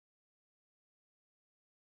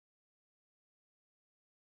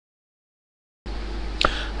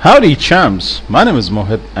Howdy champs, my name is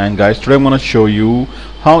Mohit, and guys, today I'm going to show you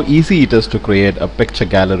how easy it is to create a picture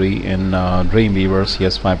gallery in Dreamweaver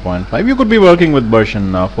CS 5.5. You could be working with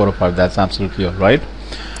version 4 or 5, that's absolutely alright.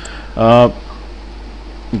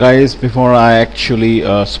 Guys, before I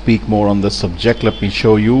actually speak more on this subject, let me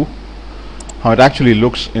show you how it actually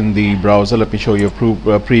looks in the browser. Let me show you a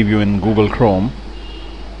preview in Google Chrome.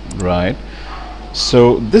 Right.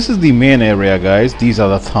 So this is the main area, guys. These are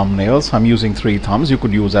the thumbnails. I'm using 3 thumbs. You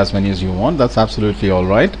could use as many as you want. That's absolutely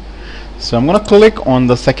alright. So I'm gonna click on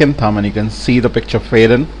the second thumb and you can see the picture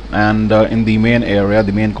fade in, and in the main area,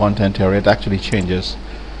 the main content area, it actually changes.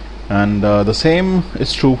 And the same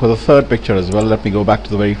is true for the third picture as well. Let me go back to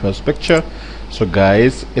the very first picture. So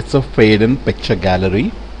guys, it's a fade in picture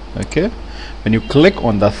gallery. Okay, when you click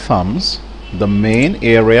on the thumbs, the main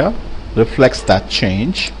area reflects that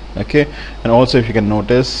change. Okay, and also if you can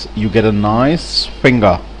notice, you get a nice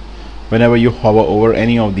finger whenever you hover over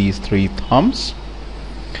any of these 3 thumbs.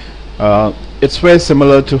 It's very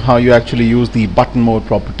similar to how you actually use the button mode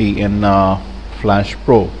property in Flash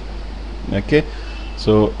Pro. Okay,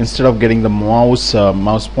 so instead of getting the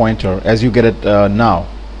mouse pointer as you get it now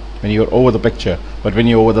when you're over the picture, but when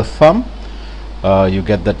you're over the thumb, you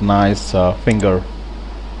get that nice finger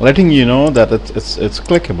letting you know that it's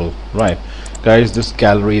clickable. Right, guys, this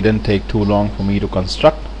gallery didn't take too long for me to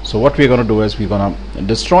construct. So what we're going to do is we're going to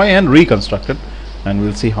destroy and reconstruct it, and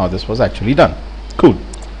we'll see how this was actually done. Cool.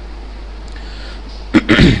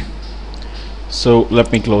 So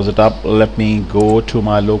let me close it up. Let me go to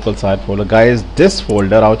my local site folder, guys. This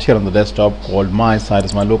folder out here on the desktop called my site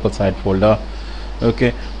is my local site folder.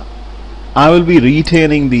 Okay, I will be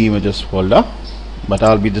retaining the images folder, but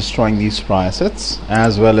I'll be destroying these presets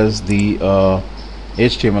as well as the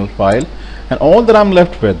HTML file, and all that I'm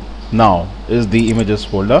left with now is the images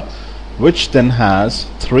folder, which then has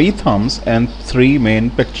 3 thumbs and 3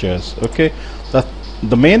 main pictures. Okay,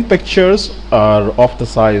 the main pictures are of the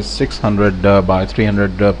size 600 by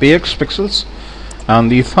 300 px pixels,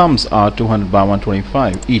 and the thumbs are 200 by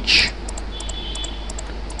 125 each.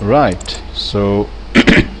 Right, so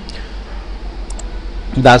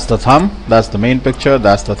that's the thumb, that's the main picture,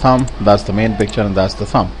 that's the thumb, that's the main picture, and that's the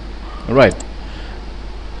thumb. Right.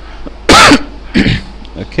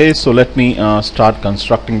 Okay, so let me start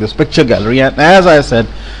constructing this picture gallery, and as I said,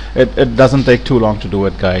 it doesn't take too long to do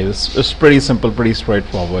it, guys. It's pretty simple, pretty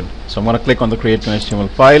straightforward. So I'm going to click on the create an HTML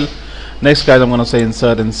file. Next, guys, I'm going to say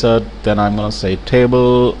insert, then I'm going to say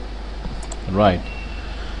table. Right,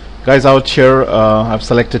 guys, out here I've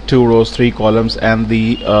selected 2 rows, 3 columns, and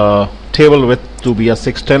the table width to be a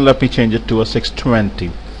 610. Let me change it to a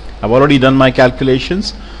 620. I've already done my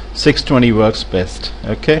calculations. 620 works best.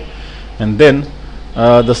 Okay, and then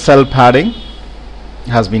the cell padding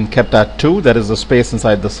has been kept at 2. That is the space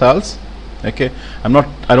inside the cells. Okay,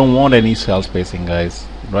 I don't want any cell spacing, guys.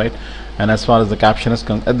 Right, and as far as the caption is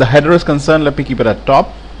the header is concerned, let me keep it at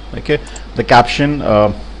top. Okay, the caption,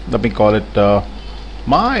 let me call it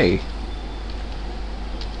my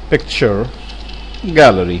picture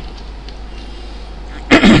gallery.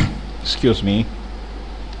 Excuse me,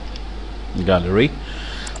 gallery.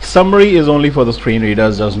 Summary is only for the screen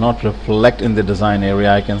readers, does not reflect in the design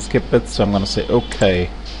area. I can skip it, so I'm going to say okay.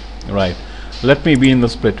 Right, let me be in the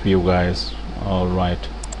split view, guys. Alright,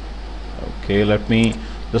 okay, let me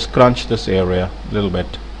just crunch this area a little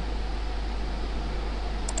bit.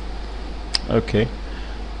 Okay,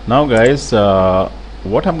 now guys,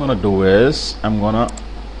 what I'm going to do is I'm going to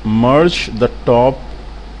merge the top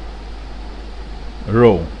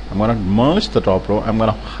row. I'm going to merge the top row. I'm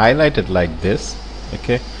going to highlight it like this.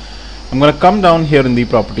 Okay, I'm going to come down here in the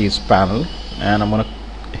properties panel, and I'm going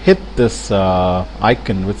to hit this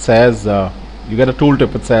icon which says you get a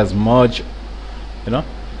tooltip which says merge,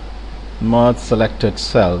 merge selected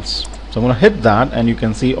cells. So I'm going to hit that, and you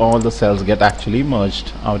can see all the cells get actually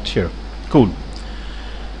merged out here. Cool.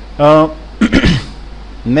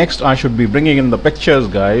 Next, I should be bringing in the pictures,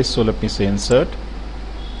 guys. So let me say insert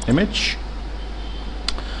image.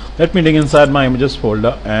 Let me dig inside my images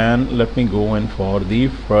folder, and let me go in for the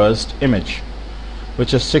first image,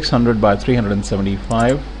 which is 600 by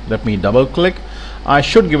 375. Let me double click. I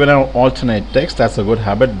should give it an alternate text. That's a good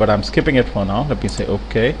habit, but I'm skipping it for now. Let me say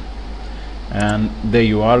okay, and there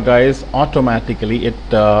you are, guys. Automatically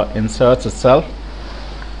it inserts itself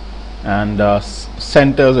and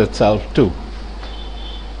centers itself too.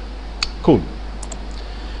 Cool.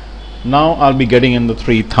 Now I'll be getting in the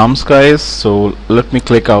 3 thumbs, guys. So let me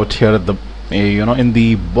click out here at the in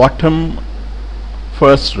the bottom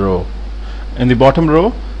first row,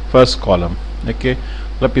 first column. Okay,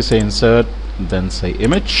 let me say insert, then say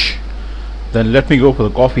image, then let me go for the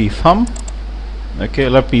coffee thumb, Okay,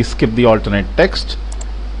 let me skip the alternate text.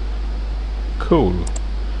 Cool.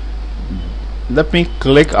 Let me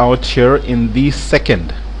click out here in the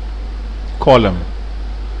second column,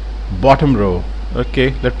 bottom row.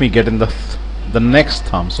 Okay, let me get in the next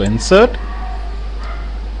thumb. So insert,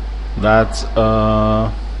 that's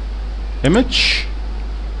image.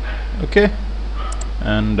 Okay,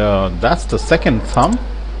 and that's the second thumb.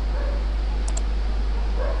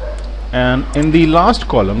 And in the last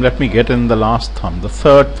column, let me get in the last thumb, the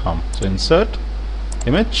third thumb. So insert,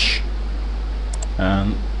 image,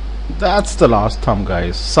 and that's the last thumb,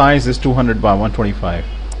 guys. Size is 200 by 125.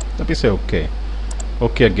 Let me say okay.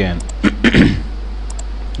 Okay again.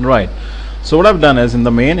 Right. So what I've done is, in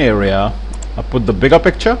the main area, I put the bigger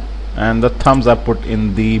picture, and the thumbs I put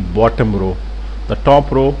in the bottom row. The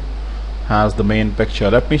top row has the main picture.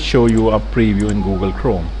 Let me show you a preview in Google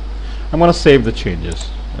Chrome. I'm going to save the changes.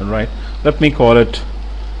 Alright, let me call it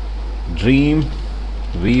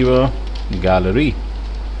Dreamweaver Gallery.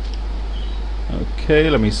 Okay,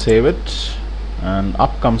 let me save it, and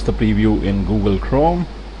up comes the preview in Google Chrome.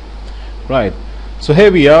 Right, so here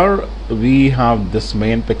we are. We have this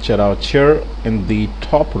main picture out here in the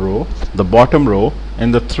top row, the bottom row,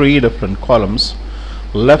 in the three different columns,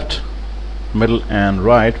 left, middle and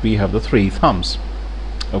right. We have the three thumbs.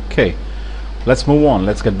 Okay, let's move on.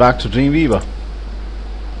 Let's get back to Dreamweaver.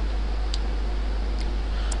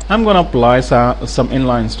 I'm going to apply some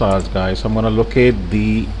inline styles, guys. So I'm going to locate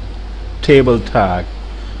the table tag.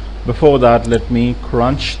 Before that, let me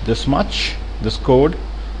crunch this code,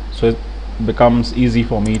 so it becomes easy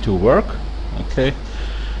for me to work. Okay,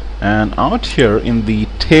 and out here in the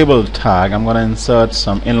table tag, I'm going to insert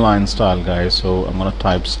some inline style, guys. So I'm going to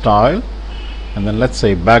type style, and then let's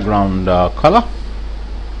say background color.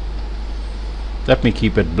 Let me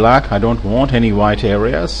keep it black. I don't want any white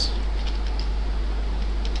areas.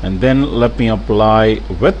 And then let me apply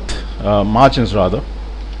width, margins rather.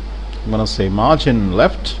 I'm going to say margin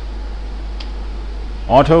left,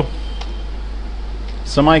 auto,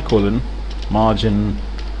 semicolon, margin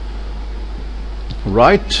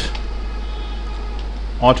right,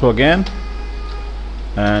 auto again,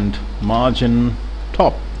 and margin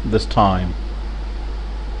top this time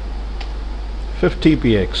 50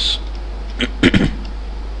 px.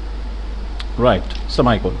 Right,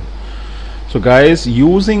 semicolon. So guys,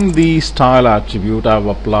 using the style attribute, I've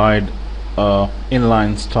applied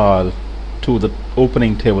inline style to the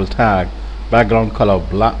opening table tag. Background color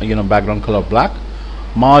black, background color black,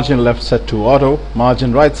 margin left set to auto,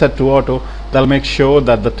 margin right set to auto. That'll make sure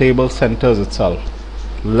that the table centers itself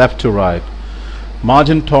left to right.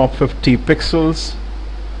 Margin top 50 pixels,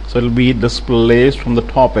 so it'll be displaced from the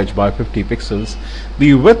top edge by 50 pixels.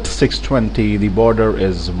 The width 620, the border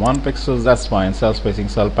is 1 pixel. That's fine. Cell spacing,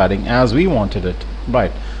 cell padding as we wanted it.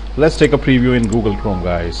 Right, let's take a preview in Google Chrome,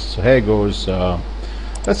 guys. So here goes.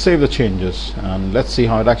 Let's save the changes and let's see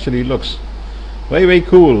how it actually looks. Very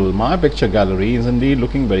cool. My picture gallery is indeed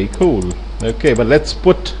looking very cool. Okay, but let's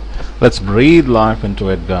breathe life into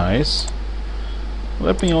it, guys.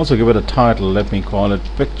 Let me also give it a title. Let me call it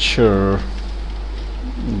Picture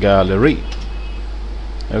Gallery.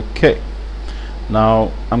 Okay,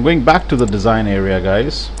 now I'm going back to the design area,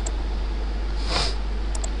 guys.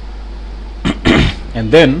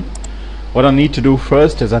 And then what I need to do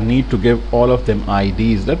first is I need to give all of them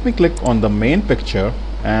IDs. Let me click on the main picture,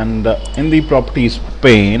 and in the properties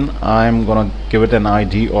pane I'm gonna give it an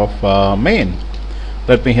ID of main.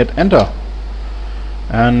 Let me hit enter,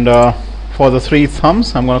 and for the three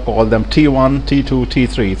thumbs I'm gonna call them T1, T2,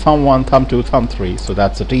 T3. Thumb 1, thumb 2, thumb 3. So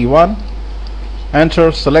that's a T1.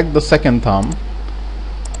 Enter. Select the second thumb,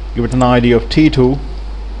 give it an ID of T2,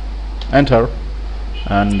 enter,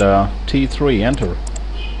 and T3, enter.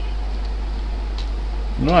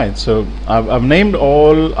 Right, so I've named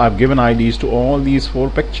all, I've given IDs to all these four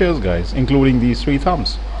pictures, guys, including these three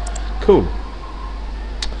thumbs. Cool.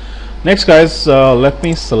 Next, guys, let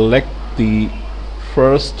me select the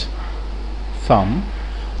first thumb.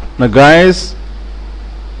 Now, guys,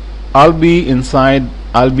 I'll be in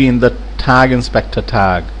the tag inspector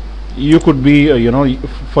tag. You could be,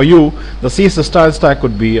 for you, the CSS style tag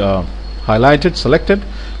could be highlighted, selected.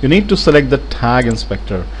 You need to select the tag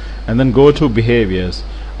inspector and then go to behaviors,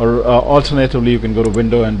 or alternatively you can go to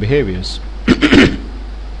window and behaviors.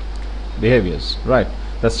 Behaviors, right,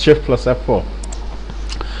 that's shift plus F4.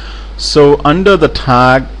 So under the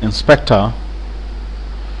tag inspector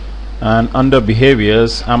and under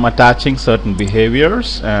behaviors, I'm attaching certain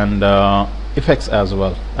behaviors and effects as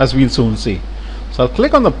well, as we'll soon see. So I'll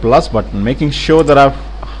click on the plus button, making sure that I've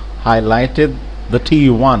highlighted the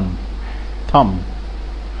T1 thumb.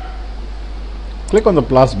 Click on the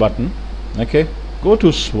plus button, okay, go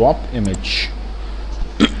to swap image.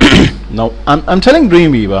 Now I'm telling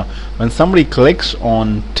Dreamweaver, when somebody clicks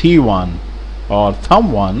on T1 or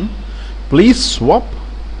thumb 1, please swap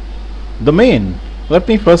the main. Let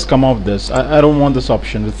me first come off this. I don't want this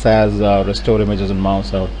option which says restore images and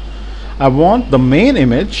mouse out. I want the main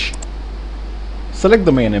image, select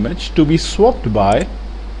the main image, to be swapped by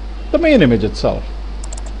the main image itself.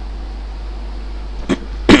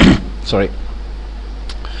 Sorry.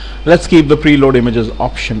 Let's keep the preload images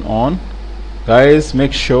option on. Guys,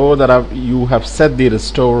 make sure that you have set the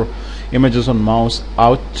restore images on mouse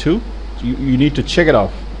out to. You need to check it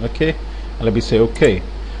off. Okay, and let me say okay.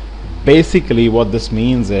 Basically what this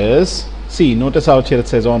means is, see, notice out here it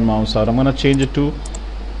says on mouse out. I'm going to change it to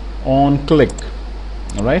on click.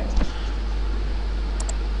 Alright,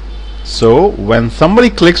 so when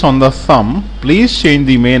somebody clicks on the thumb, please change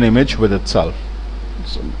the main image with itself,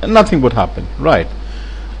 so nothing would happen. Right,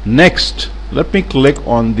 next let me click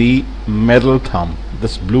on the middle thumb,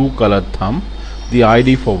 this blue colored thumb, the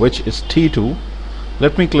ID for which is T2.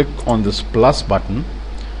 Let me click on this plus button.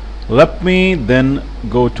 Let me then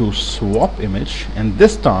go to swap image, and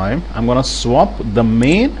this time I'm gonna swap the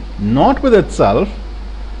main, not with itself.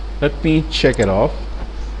 Let me check it off.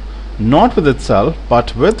 Not with itself,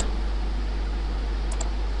 but with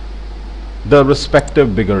the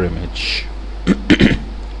respective bigger image.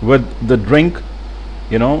 With the drink,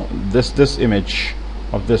 you know, this image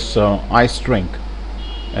of this ice drink.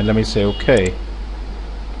 And let me say okay.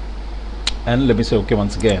 And let me say okay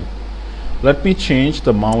once again. Let me change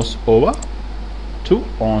the mouse over to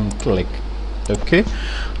on click. Okay,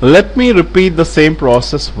 let me repeat the same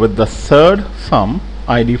process with the third thumb,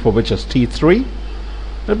 ID for which is T3.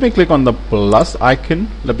 Let me click on the plus icon.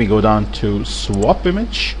 Let me go down to swap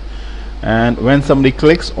image, and when somebody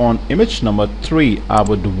clicks on image number 3, I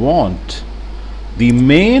would want the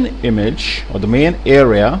main image or the main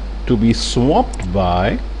area to be swapped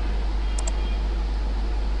by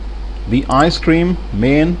the ice cream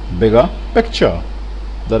main bigger picture,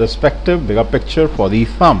 the respective bigger picture for the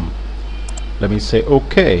thumb. Let me say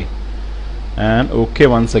okay, and okay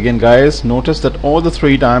once again. Guys, notice that all the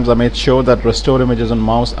 3 times I made sure that restore images on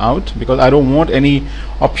mouse out, because I don't want any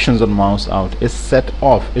options on mouse out. It's set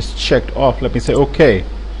off, it's checked off. Let me say okay.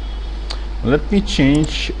 Let me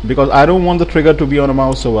change, because I don't want the trigger to be on a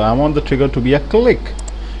mouse over. I want the trigger to be a click.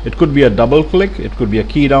 It could be a double click, it could be a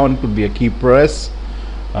key down, it could be a key press,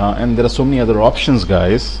 and there are so many other options,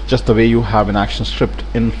 guys, just the way you have an action script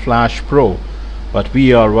in Flash Pro. But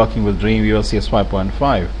we are working with Dreamweaver CS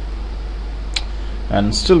 5.5,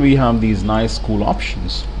 and still we have these nice cool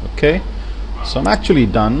options. Okay, so I'm actually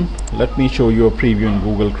done. Let me show you a preview in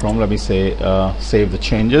Google Chrome. Let me say save the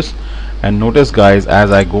changes, and notice, guys,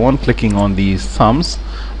 as I go on clicking on these thumbs,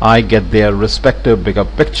 I get their respective bigger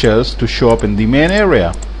pictures to show up in the main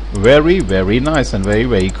area. Very, very nice and very,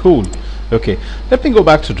 very cool. Okay, let me go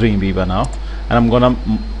back to Dreamweaver now, and I'm gonna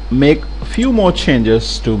make a few more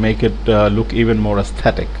changes to make it look even more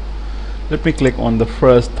aesthetic. Let me click on the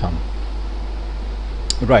first thumb.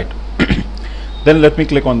 Right. Then let me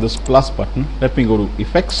click on this plus button. Let me go to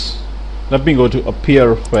effects. Let me go to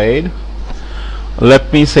appear fade.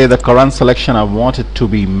 Let me say the current selection, I want it to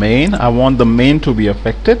be main. I want the main to be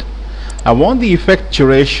affected. I want the effect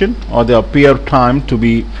duration or the appear time to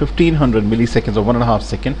be 1500 milliseconds or 1.5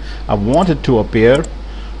 seconds. I want it to appear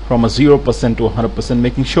from a 0% to 100%,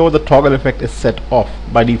 making sure the toggle effect is set off.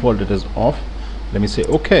 By default it is off. Let me say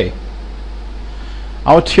okay.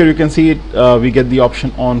 Out here you can see it, we get the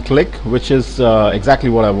option on click, which is exactly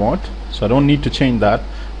what I want, so I don't need to change that.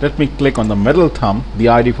 Let me click on the middle thumb, the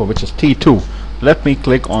ID for which is T2. Let me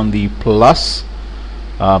click on the plus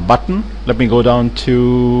button. Let me go down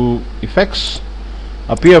to effects,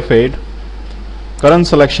 appear fade, current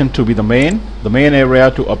selection to be the main area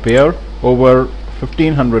to appear over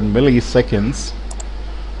 1500 milliseconds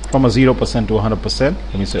from a 0% to 100%.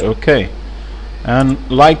 Let me say okay. And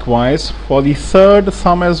likewise for the third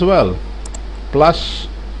thumb as well, plus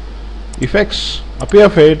effects, appear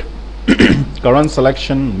fade, current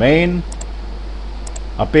selection main,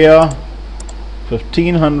 appear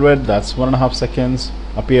 1500, that's 1.5 seconds,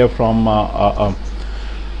 appear from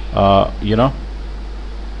you know,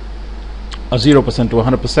 a 0% to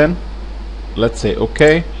 100%. Let's say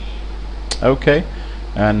okay. Okay,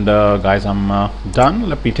 and guys, I'm done.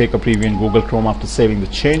 Let me take a preview in Google Chrome after saving the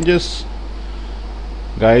changes.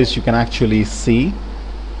 Guys, you can actually see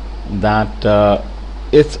that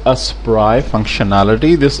it's a spray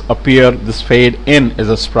functionality. This fade in is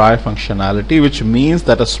a spray functionality, which means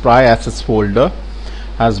that a spray assets folder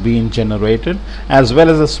has been generated, as well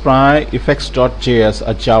as a spray effects.js,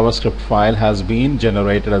 a JavaScript file has been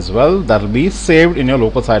generated as well. That will be saved in your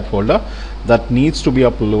local site folder. That needs to be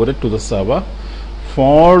uploaded to the server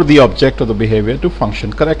for the object or the behavior to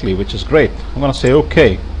function correctly, which is great. I'm going to say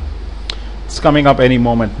OK. It's coming up any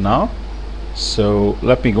moment now. So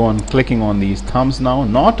let me go on clicking on these thumbs now.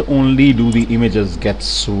 Not only do the images get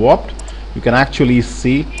swapped, you can actually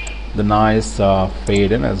see the nice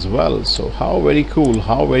fade in as well. So how very cool,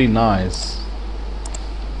 how very nice,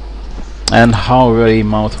 and how very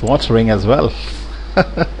mouth watering as well.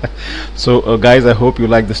 So guys, I hope you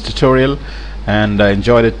like this tutorial and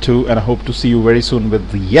enjoyed it too, and I hope to see you very soon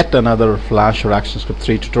with yet another Flash or ActionScript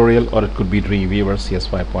 3 tutorial, or it could be Dreamweaver CS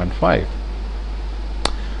 5.5.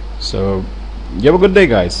 So you have a good day,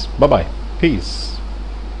 guys. Bye bye. Peace.